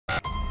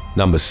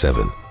Number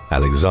 7.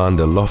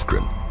 Alexander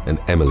Lofgren and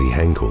Emily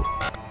Henkel.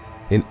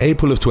 In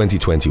April of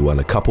 2021,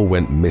 a couple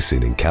went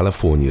missing in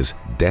California's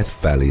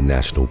Death Valley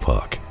National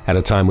Park at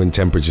a time when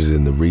temperatures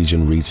in the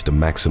region reached a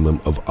maximum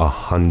of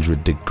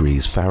 100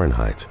 degrees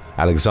Fahrenheit.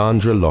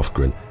 Alexandra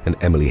Lofgren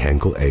and Emily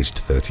Henkel, aged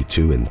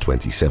 32 and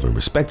 27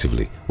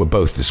 respectively, were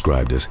both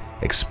described as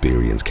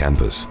experienced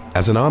campers.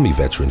 As an army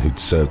veteran who'd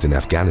served in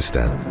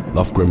Afghanistan,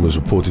 Lofgren was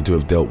reported to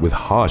have dealt with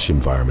harsh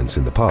environments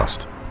in the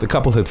past. The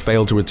couple had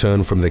failed to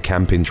return from their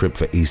camping trip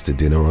for Easter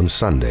dinner on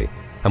Sunday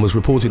and was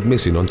reported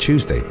missing on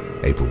Tuesday,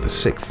 April the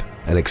 6th.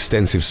 An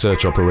extensive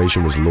search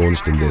operation was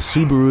launched and their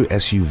Subaru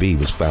SUV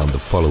was found the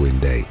following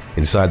day.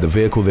 Inside the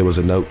vehicle there was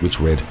a note which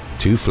read,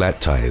 "2 flat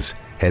tires,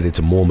 headed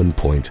to Mormon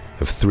Point,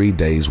 have 3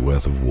 days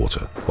worth of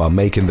water." While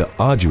making the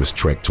arduous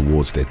trek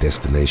towards their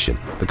destination,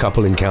 the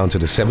couple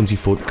encountered a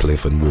 70-foot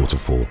cliff and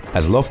waterfall.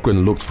 As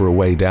Lofgren looked for a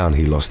way down,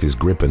 he lost his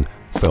grip and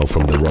fell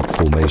from the rock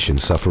formation,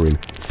 suffering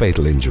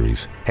fatal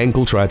injuries.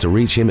 Henkel tried to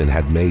reach him and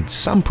had made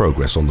some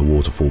progress on the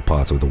waterfall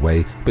part of the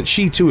way, but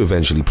she too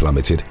eventually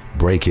plummeted,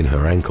 breaking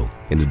her ankle.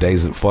 In the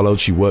days that followed,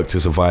 she worked to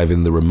survive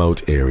in the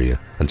remote area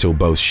until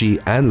both she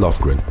and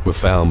Lofgren were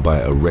found by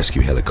a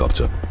rescue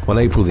helicopter on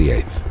April the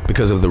 8th.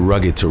 Because of the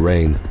rugged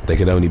terrain, they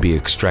could only be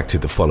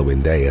extracted the following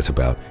day at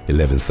about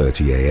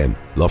 11:30 a.m.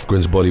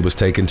 Lofgren's body was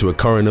taken to a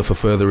coroner for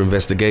further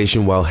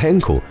investigation, while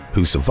Henkel,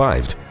 who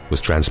survived,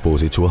 was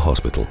transported to a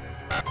hospital.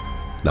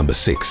 Number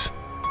 6.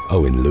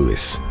 Owen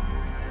Lewis.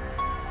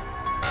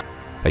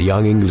 A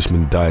young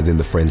Englishman died in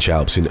the French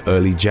Alps in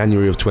early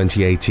January of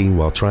 2018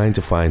 while trying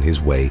to find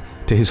his way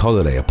to his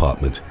holiday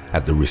apartment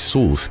at the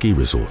Rissoul ski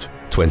resort.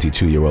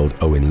 22-year-old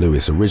Owen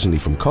Lewis, originally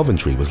from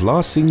Coventry, was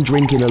last seen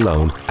drinking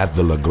alone at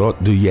the La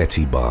Grotte du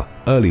Yeti bar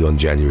early on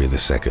January the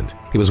 2nd.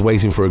 He was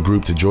waiting for a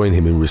group to join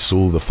him in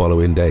Rissoul the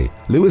following day.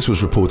 Lewis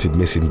was reported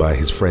missing by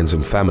his friends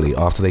and family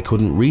after they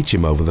couldn't reach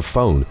him over the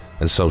phone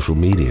and social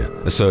media.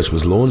 A search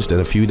was launched, and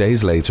a few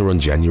days later, on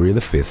January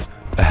the 5th,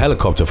 a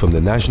helicopter from the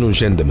National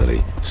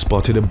Gendarmerie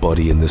spotted a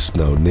body in the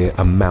snow near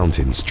a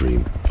mountain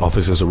stream.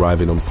 Officers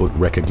arriving on foot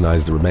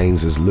recognized the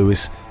remains as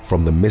Lewis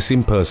from the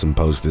missing person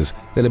posters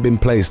that had been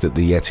placed at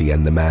the Yeti,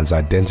 and the man's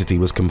identity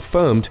was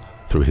confirmed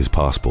through his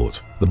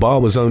passport. The bar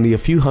was only a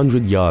few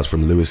hundred yards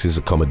from Lewis's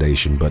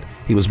accommodation, but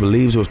he was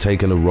believed to have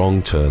taken a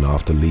wrong turn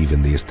after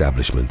leaving the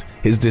establishment.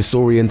 His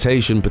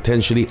disorientation,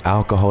 potentially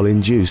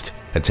alcohol-induced,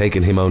 had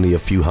taken him only a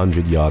few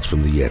hundred yards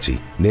from the Yeti,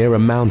 near a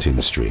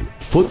mountain stream.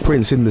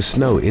 Footprints in the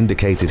snow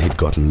indicated he'd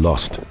gotten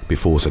lost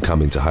before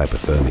succumbing to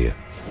hypothermia.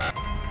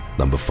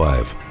 Number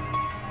 5.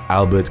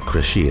 Albert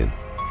Krashian.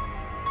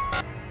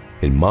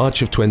 In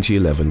March of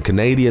 2011,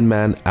 Canadian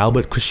man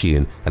Albert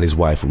Krashian and his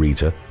wife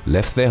Rita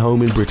left their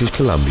home in British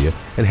Columbia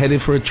and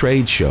headed for a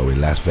trade show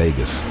in Las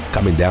Vegas.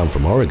 Coming down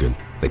from Oregon,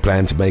 they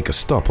planned to make a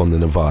stop on the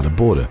Nevada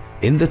border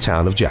in the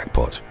town of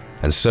Jackpot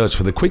and search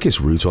for the quickest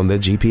route on their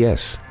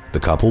GPS. The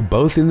couple,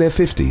 both in their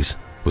 50s,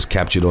 was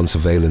captured on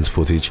surveillance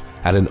footage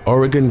at an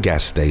Oregon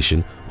gas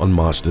station on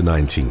March the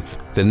 19th.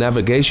 The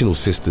navigational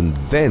system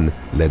then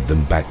led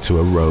them back to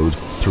a road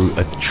through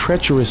a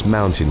treacherous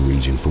mountain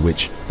region for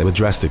which they were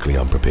drastically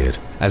unprepared.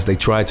 As they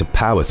tried to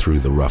power through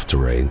the rough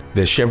terrain,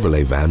 their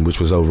Chevrolet van, which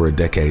was over a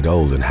decade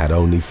old and had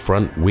only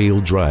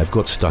front-wheel drive,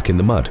 got stuck in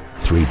the mud.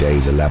 3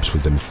 days elapsed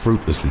with them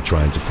fruitlessly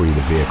trying to free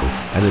the vehicle,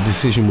 and a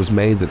decision was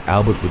made that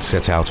Albert would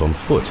set out on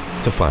foot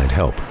to find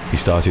help. He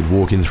started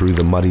walking through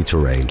the muddy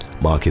terrain,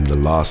 marking the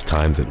last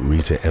time that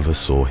Rita ever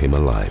saw him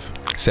alive.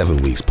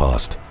 7 weeks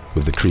passed,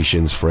 with the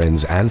Krashians'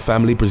 friends and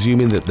family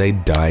presuming that they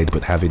died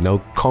but having no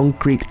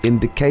concrete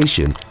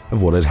indication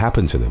of what had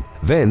happened to them.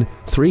 Then,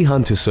 3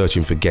 hunters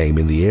searching for game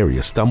in the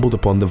area stumbled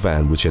upon the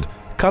van, which had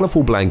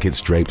colorful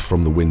blankets draped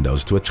from the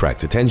windows to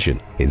attract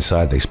attention.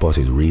 Inside they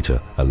spotted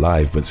Rita,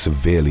 alive but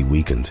severely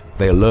weakened.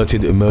 They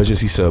alerted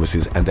emergency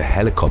services and a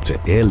helicopter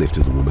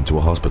airlifted the woman to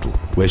a hospital,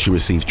 where she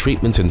received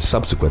treatment and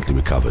subsequently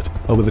recovered.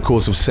 Over the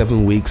course of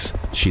 7 weeks,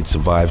 she'd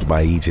survived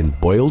by eating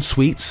boiled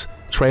sweets,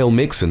 trail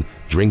mix and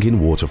drinking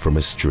water from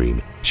a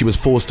stream. She was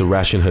forced to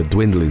ration her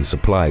dwindling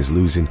supplies,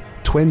 losing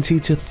 20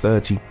 to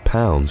 30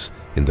 pounds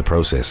in the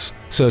process.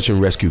 Search and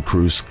rescue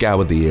crews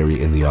scoured the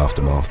area in the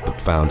aftermath but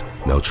found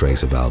no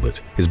trace of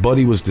Albert. His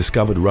body was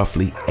discovered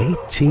roughly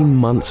 18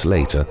 months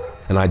later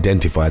and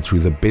identified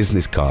through the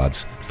business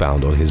cards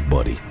found on his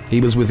body.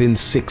 He was within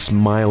 6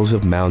 miles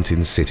of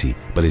Mountain City,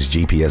 but his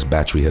GPS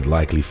battery had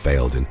likely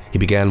failed and he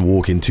began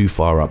walking too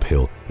far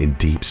uphill in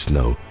deep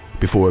snow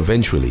before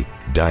eventually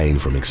dying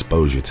from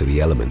exposure to the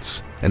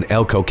elements. An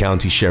Elko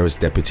County Sheriff's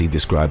deputy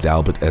described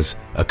Albert as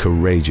a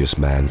courageous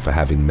man for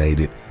having made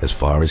it as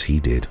far as he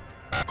did.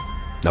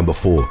 Number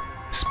 4.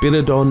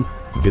 Spiridon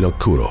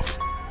Vinokurov.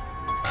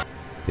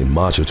 In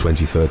March of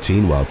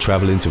 2013, while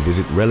traveling to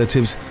visit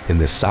relatives in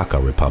the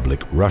Sakha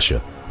Republic,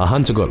 Russia, a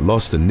hunter got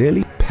lost and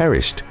nearly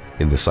perished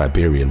in the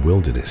Siberian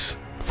wilderness.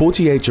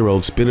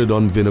 48-year-old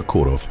Spiridon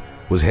Vinokurov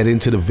was heading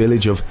to the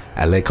village of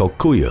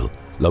Alekokuyel,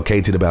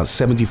 located about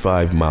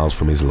 75 miles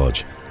from his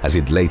lodge, As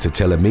he'd later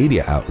tell a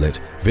media outlet,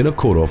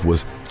 Vinokurov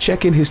was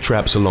checking his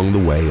traps along the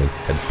way and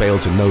had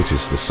failed to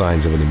notice the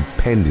signs of an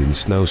impending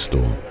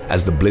snowstorm.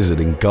 As the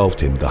blizzard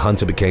engulfed him, the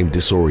hunter became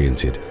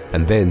disoriented,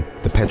 and then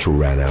the petrol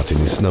ran out in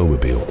his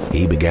snowmobile.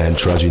 He began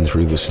trudging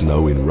through the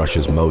snow in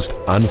Russia's most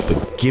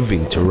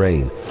unforgiving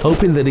terrain,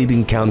 hoping that he'd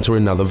encounter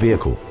another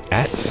vehicle.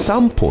 At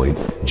some point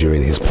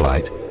during his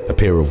plight, a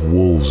pair of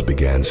wolves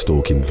began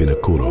stalking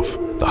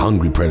Vinokurov. The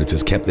hungry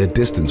predators kept their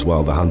distance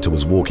while the hunter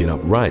was walking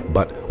upright,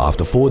 but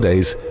after 4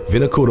 days,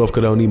 Vinokurov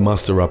could only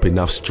muster up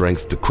enough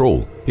strength to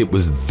crawl. It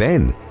was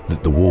then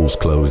that the wolves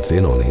closed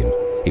in on him.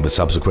 He would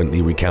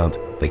subsequently recount,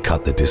 "They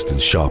cut the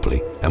distance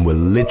sharply and were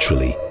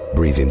literally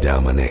breathing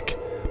down my neck."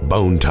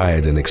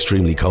 Bone-tired and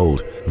extremely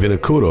cold,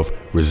 Vinokurov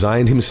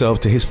resigned himself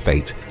to his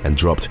fate and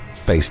dropped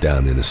face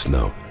down in the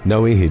snow,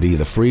 knowing he'd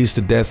either freeze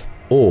to death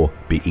or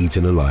be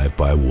eaten alive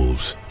by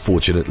wolves.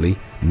 Fortunately,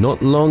 not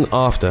long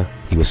after,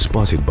 he was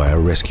spotted by a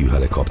rescue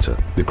helicopter.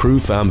 The crew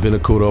found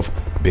Vinokurov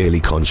barely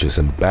conscious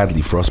and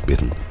badly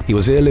frostbitten. He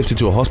was airlifted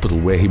to a hospital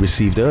where he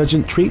received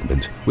urgent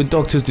treatment, with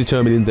doctors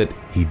determining that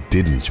he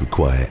didn't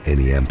require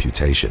any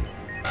amputation.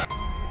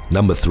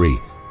 Number 3.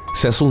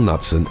 Cecil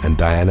Knutson and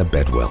Diana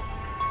Bedwell.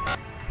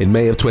 In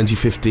May of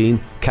 2015,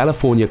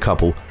 California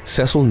couple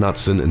Cecil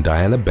Knutson and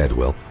Diana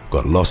Bedwell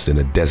got lost in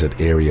a desert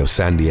area of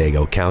San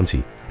Diego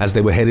County as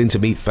they were heading to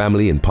meet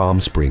family in Palm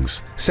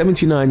Springs.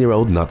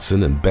 79-year-old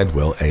Knutson and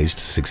Bedwell, aged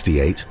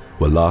 68,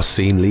 were last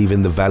seen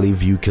leaving the Valley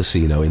View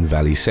Casino in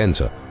Valley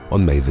Center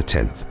on May the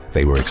 10th.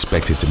 They were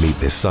expected to meet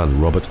their son,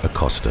 Robert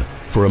Acosta,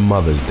 for a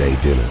Mother's Day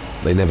dinner.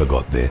 They never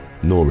got there,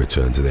 nor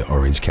returned to their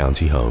Orange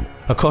County home.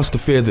 Acosta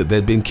feared that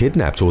they'd been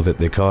kidnapped or that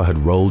their car had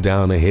rolled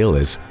down a hill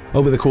as,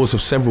 over the course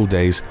of several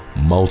days,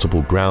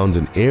 multiple ground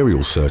and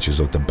aerial searches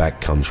of the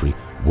backcountry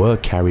were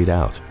carried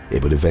out.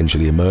 It would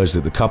eventually emerge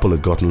that the couple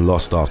had gotten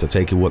lost after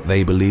taking what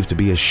they believed to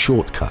be a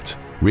shortcut.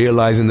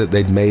 Realizing that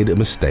they'd made a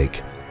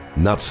mistake,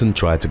 Knutson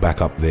tried to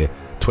back up their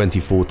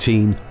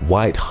 2014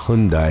 white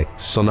Hyundai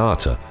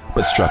Sonata,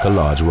 but struck a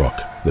large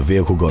rock. The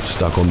vehicle got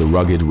stuck on the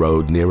rugged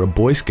road near a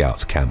Boy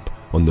Scouts camp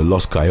on the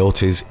Los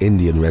Coyotes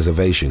Indian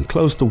Reservation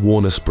close to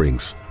Warner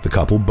Springs. The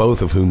couple,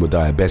 both of whom were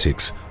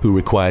diabetics who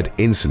required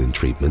insulin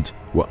treatment,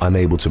 were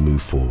unable to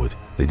move forward.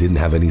 They didn't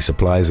have any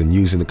supplies and,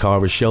 using the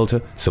car as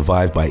shelter,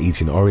 survived by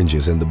eating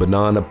oranges and the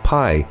banana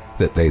pie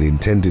that they'd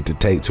intended to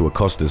take to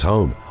Acosta's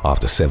home.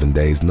 After 7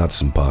 days,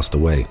 Knutson passed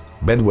away.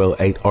 Bedwell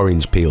ate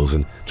orange peels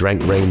and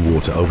drank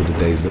rainwater over the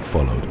days that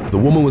followed. The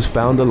woman was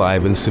found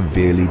alive and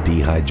severely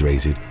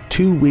dehydrated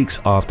 2 weeks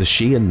after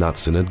she and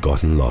Knutson had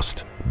gotten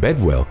lost.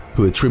 Bedwell,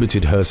 who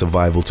attributed her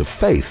survival to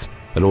faith,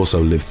 had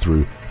also lived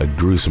through a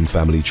gruesome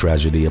family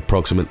tragedy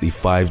approximately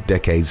 5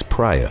 decades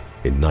prior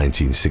in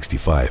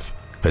 1965.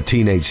 Her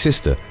teenage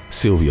sister,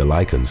 Sylvia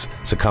Likens,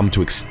 succumbed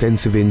to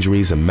extensive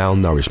injuries and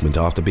malnourishment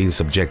after being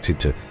subjected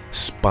to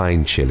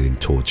spine-chilling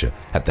torture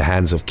at the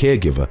hands of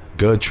caregiver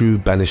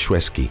Gertrude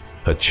Banishewski,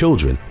 her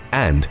children,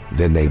 and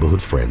their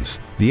neighborhood friends.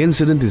 The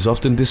incident is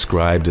often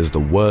described as the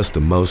worst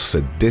and most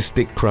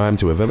sadistic crime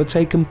to have ever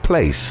taken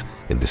place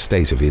in the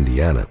state of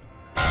Indiana.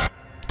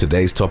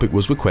 Today's topic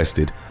was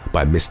requested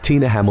by Miss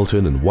Tina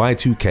Hamilton and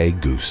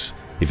Y2K Goose.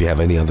 If you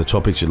have any other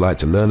topics you'd like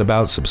to learn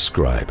about,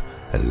 subscribe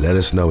and let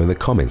us know in the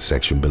comments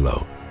section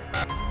below.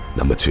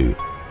 Number 2.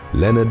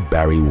 Leonard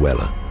Barry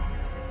Weller.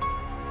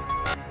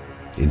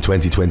 In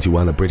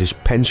 2021, a British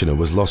pensioner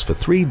was lost for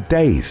 3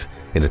 days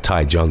in a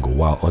Thai jungle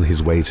while on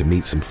his way to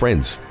meet some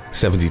friends.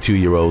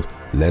 72-year-old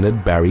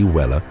Leonard Barry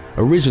Weller,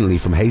 originally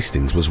from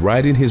Hastings, was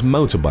riding his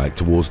motorbike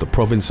towards the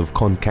province of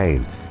Kon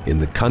Kaen in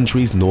the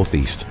country's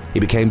northeast. He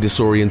became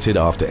disoriented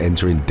after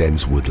entering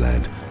dense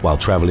woodland while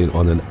traveling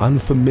on an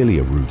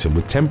unfamiliar route, and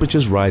with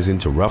temperatures rising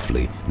to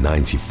roughly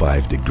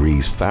 95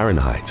 degrees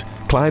Fahrenheit,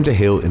 climbed a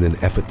hill in an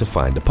effort to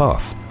find a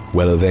path.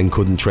 Weller then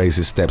couldn't trace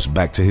his steps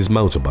back to his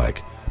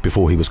motorbike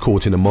before he was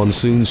caught in a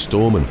monsoon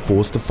storm and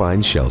forced to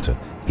find shelter.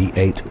 He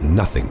ate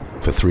nothing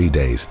for 3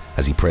 days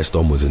as he pressed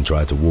onwards and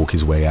tried to walk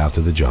his way out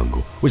of the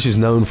jungle, which is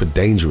known for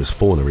dangerous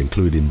fauna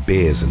including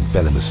bears and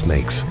venomous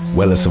snakes.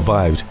 Weller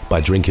survived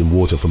by drinking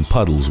water from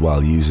puddles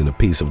while using a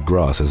piece of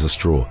grass as a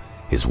straw.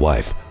 His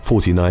wife,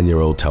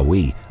 49-year-old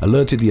Tawi,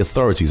 alerted the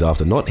authorities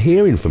after not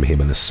hearing from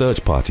him, and a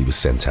search party was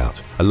sent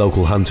out. A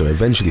local hunter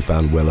eventually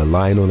found Weller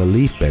lying on a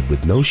leaf bed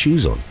with no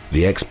shoes on.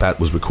 The expat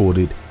was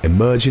recorded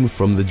emerging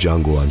from the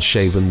jungle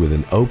unshaven with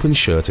an open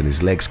shirt and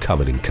his legs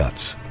covered in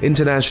cuts.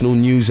 International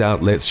news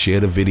outlets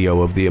shared a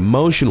video of the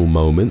emotional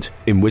moment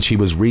in which he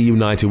was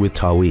reunited with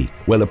Tawi.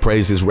 Weller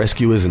praised his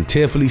rescuers and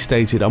tearfully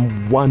stated,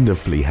 "I'm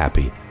wonderfully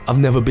happy. I've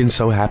never been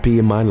so happy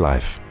in my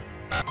life."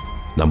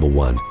 Number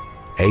 1.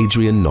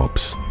 Adrian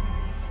Knobbs.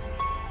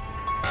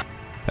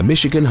 A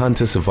Michigan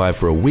hunter survived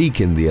for a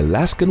week in the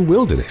Alaskan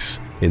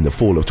wilderness in the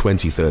fall of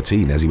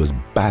 2013 as he was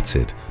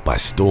battered by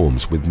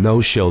storms with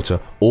no shelter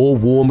or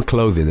warm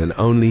clothing and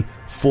only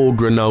 4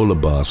 granola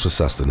bars for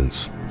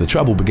sustenance. The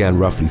trouble began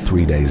roughly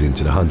 3 days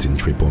into the hunting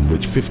trip, on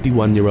which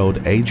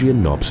 51-year-old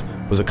Adrian Knobbs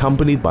was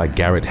accompanied by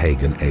Garrett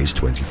Hagan, aged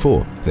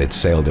 24. They'd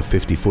sailed a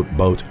 50-foot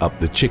boat up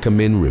the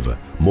Chickamin River,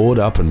 moored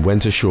up and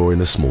went ashore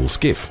in a small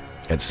skiff.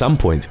 At some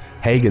point,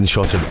 Hagen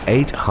shot an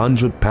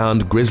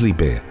 800-pound grizzly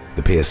bear.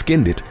 The pair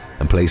skinned it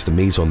and placed the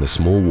meat on the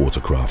small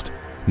watercraft.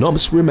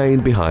 Nobbs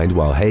remained behind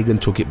while Hagen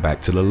took it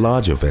back to the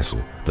larger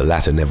vessel. The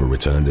latter never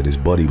returned and his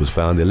body was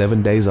found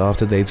 11 days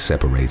after they'd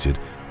separated,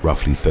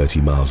 roughly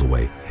 30 miles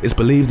away. It's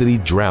believed that he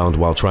drowned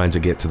while trying to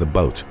get to the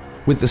boat.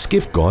 With the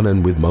skiff gone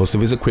and with most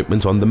of his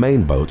equipment on the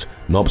main boat,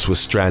 Nobbs was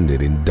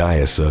stranded in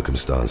dire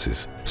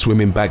circumstances.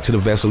 Swimming back to the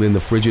vessel in the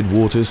frigid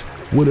waters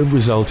would have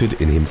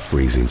resulted in him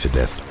freezing to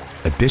death.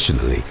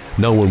 Additionally,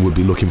 no one would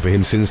be looking for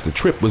him since the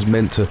trip was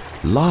meant to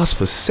last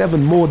for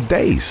 7 more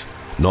days.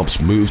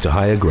 Nobbs moved to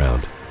higher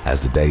ground.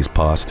 As the days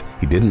passed,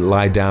 he didn't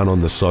lie down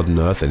on the sodden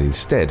earth and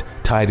instead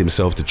tied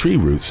himself to tree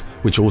roots,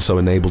 which also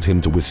enabled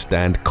him to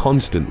withstand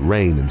constant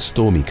rain and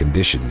stormy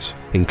conditions.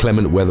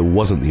 Inclement weather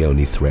wasn't the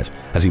only threat,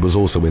 as he was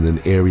also in an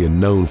area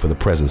known for the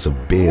presence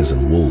of bears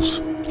and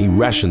wolves. He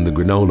rationed the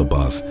granola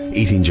bars,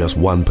 eating just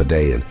 1 per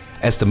day, and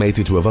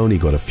estimated to have only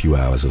got a few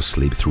hours of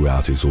sleep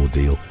throughout his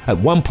ordeal. At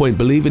one point,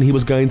 believing he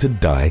was going to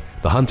die,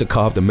 the hunter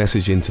carved a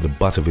message into the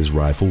butt of his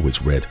rifle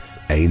which read,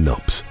 "A.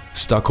 Nobbs,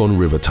 stuck on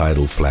river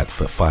tidal flat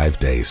for 5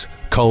 days.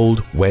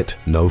 Cold, wet,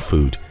 no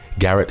food.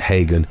 Garrett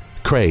Hagen,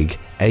 Craig,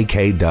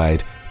 AK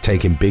died,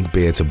 taking Big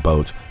Bear to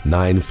boat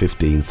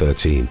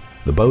 9/15/13.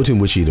 The boat in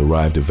which he'd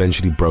arrived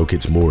eventually broke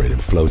its mooring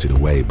and floated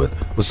away, but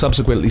was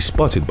subsequently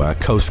spotted by a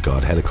Coast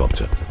Guard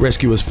helicopter.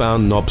 Rescuers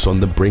found Nobbs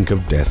on the brink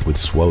of death with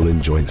swollen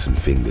joints and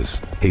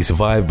fingers. He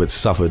survived but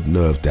suffered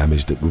nerve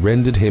damage that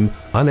rendered him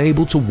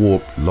unable to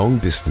walk long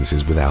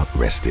distances without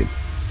resting.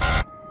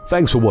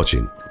 Thanks for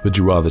watching. Would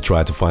you rather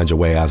try to find your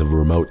way out of a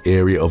remote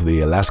area of the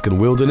Alaskan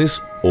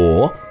wilderness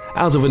or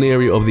out of an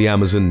area of the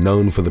Amazon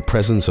known for the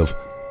presence of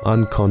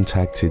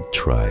uncontacted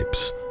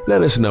tribes?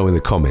 Let us know in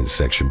the comments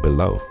section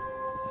below.